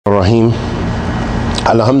Rahim.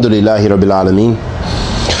 Alhamdulillahi Rabbil Alameen.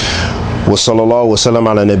 Wa sallallahu wa sallam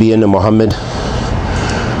ala nabiyyina Muhammad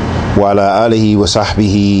wa ala alihi wa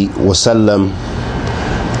sahbihi wa sallam.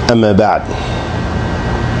 Amma ba'd.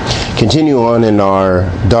 Continue on in our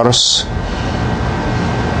dars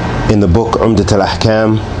in the book Umdat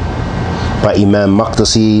al-Ahkam by Imam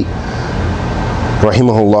Maqdisi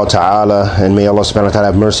rahimahullah ta'ala, and may Allah subhanahu wa ta'ala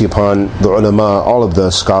have mercy upon the ulama, all of the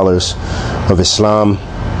scholars of Islam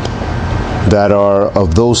that are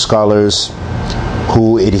of those scholars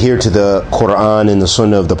who adhere to the Quran and the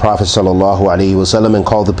Sunnah of the Prophet sallallahu alaihi wasallam and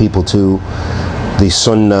call the people to the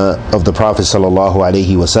Sunnah of the Prophet sallallahu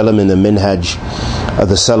alaihi wasallam in the minhaj of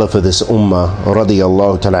the Salaf of this ummah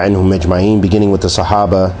radiyallahu ta'ala anhum ajma'een, beginning with the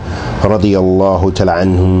Sahaba radiyallahu ta'ala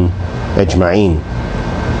anhum ajma'een.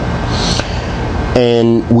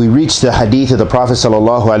 And we reached the Hadeeth of the Prophet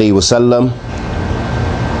sallallahu alaihi wasallam,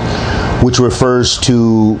 which refers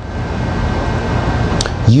to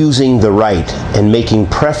using the right and making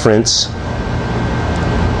preference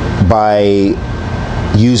by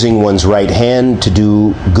using one's right hand to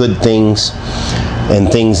do good things and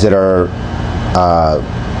things that are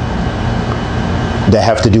that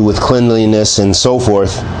have to do with cleanliness and so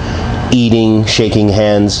forth, eating, shaking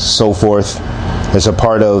hands, so forth, as a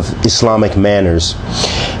part of Islamic manners.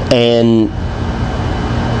 And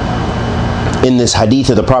in this hadith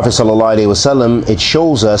of the Prophet sallallahu alaihi wasallam, it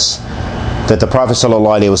shows us that the Prophet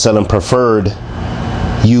ﷺ preferred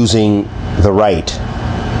using the right.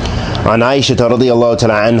 عن عائشة رضي الله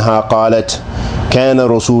تعالى عنها قالت كان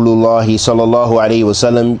رسول الله صلى الله عليه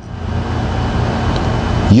وسلم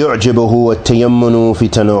يعجبه التيمم في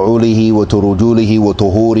تنعله وترجله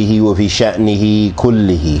وطهوره وفي شأنه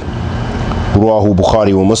كله. رواه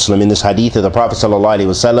Bukhari wa Muslim. In this hadith of the Prophet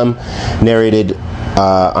ﷺ, narrated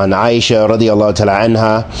on Aisha radiyallahu ta'ala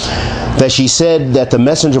anha, that she said that the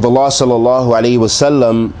Messenger of Allah sallallahu alaihi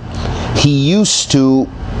wasallam, he used to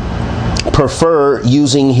prefer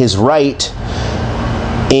using his right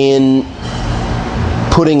in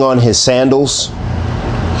putting on his sandals,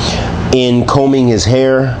 in combing his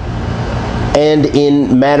hair, and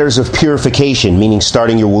in matters of purification, meaning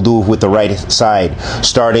starting your wudu with the right side,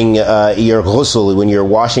 starting your ghusl, when you're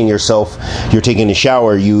washing yourself, you're taking a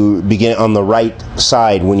shower, you begin on the right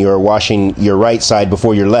side when you're washing your right side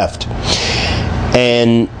before your left.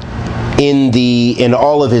 And in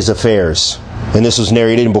all of his affairs, and this was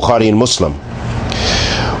narrated in Bukhari and Muslim.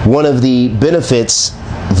 One of the benefits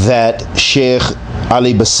that Sheikh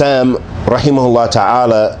Ali Bassam rahimahullah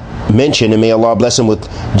ta'ala mentioned, and may Allah bless him with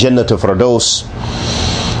Jannat al-Firdaus,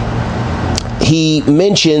 he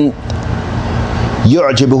mentioned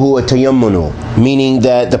يُعْجِبُهُ التَّيَمُّنُ, meaning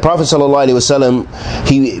that the Prophet ﷺ,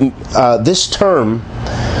 this term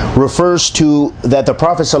refers to that the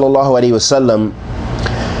Prophet ﷺ,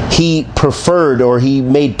 he preferred, or he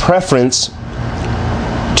made preference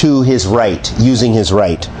to his right, using his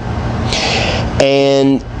right.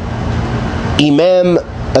 And Imam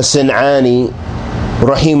as-San'ani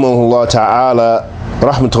rahimahullah ta'ala,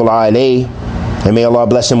 rahmatullah alayh, and may Allah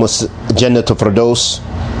bless him with Jannat al-Firdaus,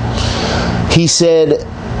 he said,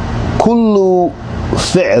 كل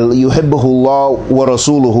فعل يحبه الله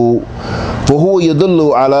ورسوله فهو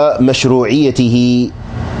يدل على مشروعيته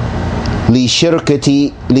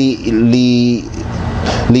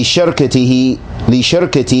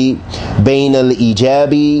لشركته بين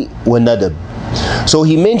الإيجاب والندب. So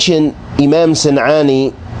he mentioned, Imam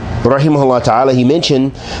San'ani rahimahullah ta'ala, he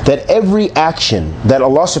mentioned that every action that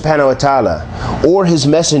Allah subhanahu wa ta'ala or his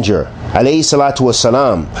messenger alayhi salatu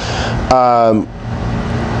wassalam,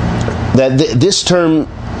 that this term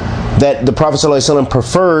that the Prophet ﷺ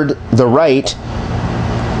preferred the right,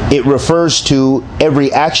 it refers to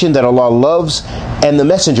every action that Allah loves and the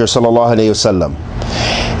messenger sallallahu alayhi wasallam.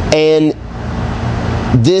 And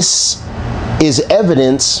this is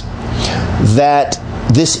evidence that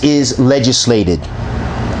this is legislated.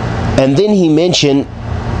 And then he mentioned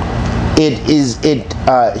it is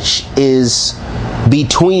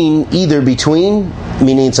between,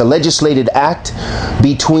 meaning it's a legislated act,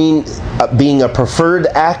 between being a preferred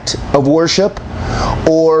act of worship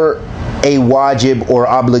or a wajib or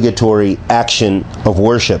obligatory action of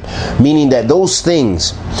worship, meaning that those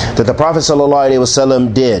things that the Prophet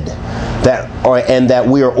ﷺ did and that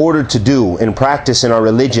we are ordered to do and practice in our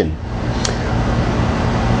religion,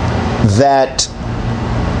 that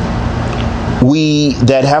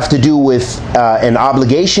have to do with an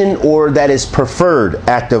obligation or that is preferred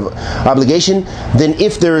act of obligation, then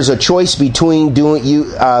if there is a choice between doing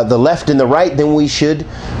the left and the right, then we should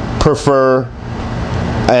prefer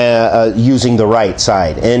using the right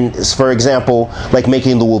side. And for example, like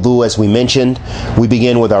making the wudu, as we mentioned, we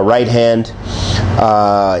begin with our right hand.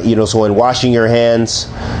 So in washing your hands,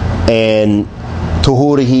 and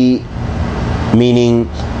tuhurihi, meaning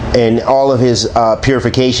and all of his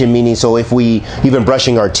purification, meaning, so if we even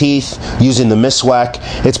brushing our teeth using the miswak,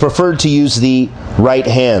 it's preferred to use the right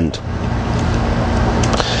hand.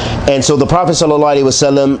 And so the Prophet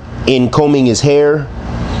ﷺ, in combing his hair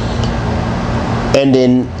and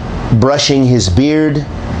in brushing his beard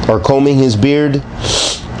or combing his beard,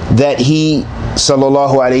 that he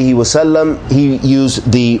sallallahu alaihi wasallam, he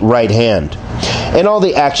used the right hand. And all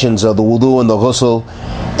the actions of the wudu and the ghusl,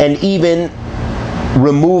 and even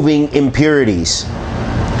removing impurities.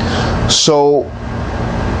 So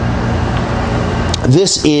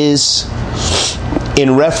this is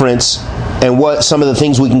in reference, and what some of the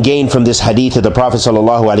things we can gain from this hadith of the Prophet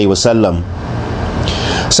sallallahu alaihi wasallam.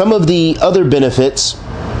 Some of the other benefits,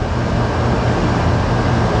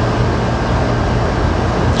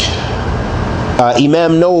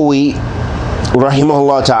 Imam Nawawi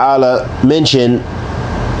rahimahullah ta'ala mentioned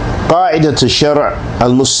قاعدة الشرع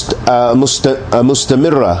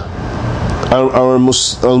المستمرة أو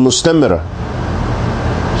المستمرة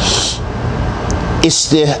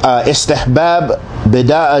استحباب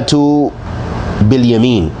بداءة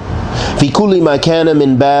باليمين في كل ما كان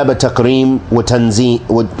من باب تكريم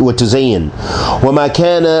وتزيين وما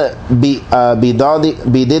كان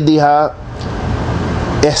بضدها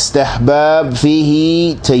استحباب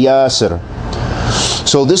فيه تياسر.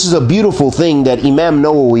 So this is a beautiful thing that Imam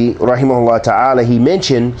Nawawi rahimahullah ta'ala, he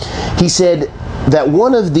mentioned. He said that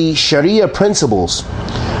one of the Sharia principles,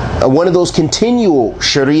 one of those continual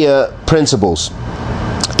Sharia principles,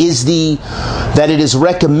 is that it is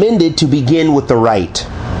recommended to begin with the right.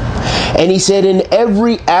 And he said in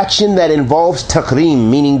every action that involves takreem,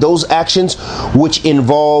 meaning those actions which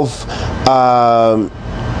involve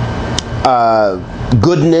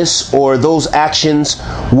goodness, or those actions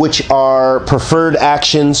which are preferred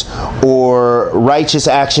actions or righteous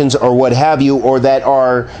actions or what have you, or that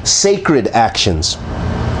are sacred actions.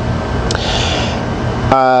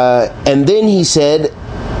 And then he said,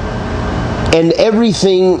 and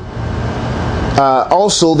everything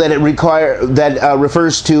also that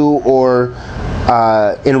refers to or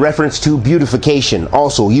in reference to beautification,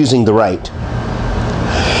 also using the right.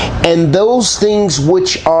 And those things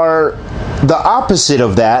which are the opposite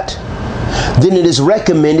of that, then it is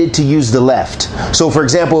recommended to use the left. So for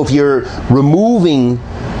example, if you're removing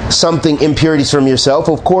something, impurities from yourself,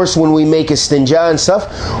 of course when we make istinja and stuff,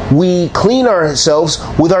 we clean ourselves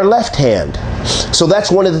with our left hand. So that's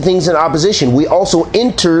one of the things in opposition. We also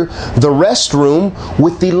enter the restroom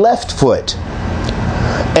with the left foot,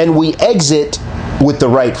 and we exit with the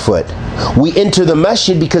right foot. We enter the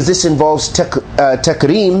masjid because this involves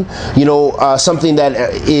takreem, something that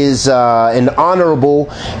is an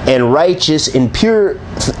honorable and righteous and pure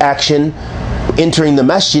action, entering the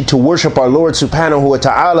masjid to worship our Lord subhanahu wa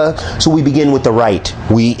ta'ala. So we begin with the right.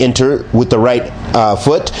 We enter with the right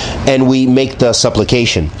foot and we make the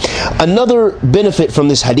supplication. Another benefit from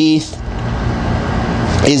this hadith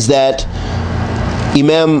is that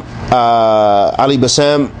Imam Ali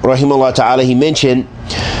Basam rahimahullah ta'ala, he mentioned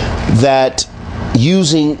that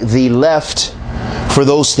using the left for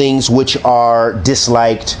those things which are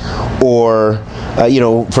disliked, or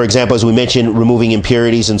for example, as we mentioned, removing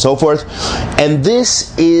impurities and so forth. And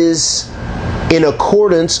this is in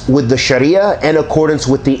accordance with the Sharia and accordance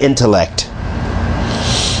with the intellect.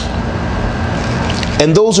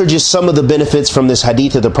 And those are just some of the benefits from this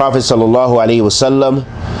hadith of the Prophet sallallahu alaihi wasallam.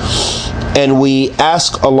 And we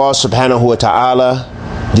ask Allah subhanahu wa ta'ala,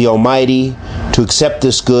 the Almighty, to accept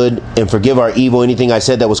this good and forgive our evil. Anything I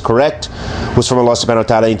said that was correct was from Allah subhanahu wa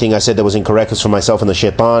ta'ala. Anything I said that was incorrect was from myself and the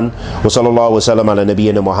shaitan. Wa sallallahu wa sallam ala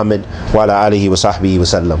nabiyyina Muhammad wa ala alihi wa sahbihi wa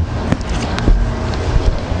sallam.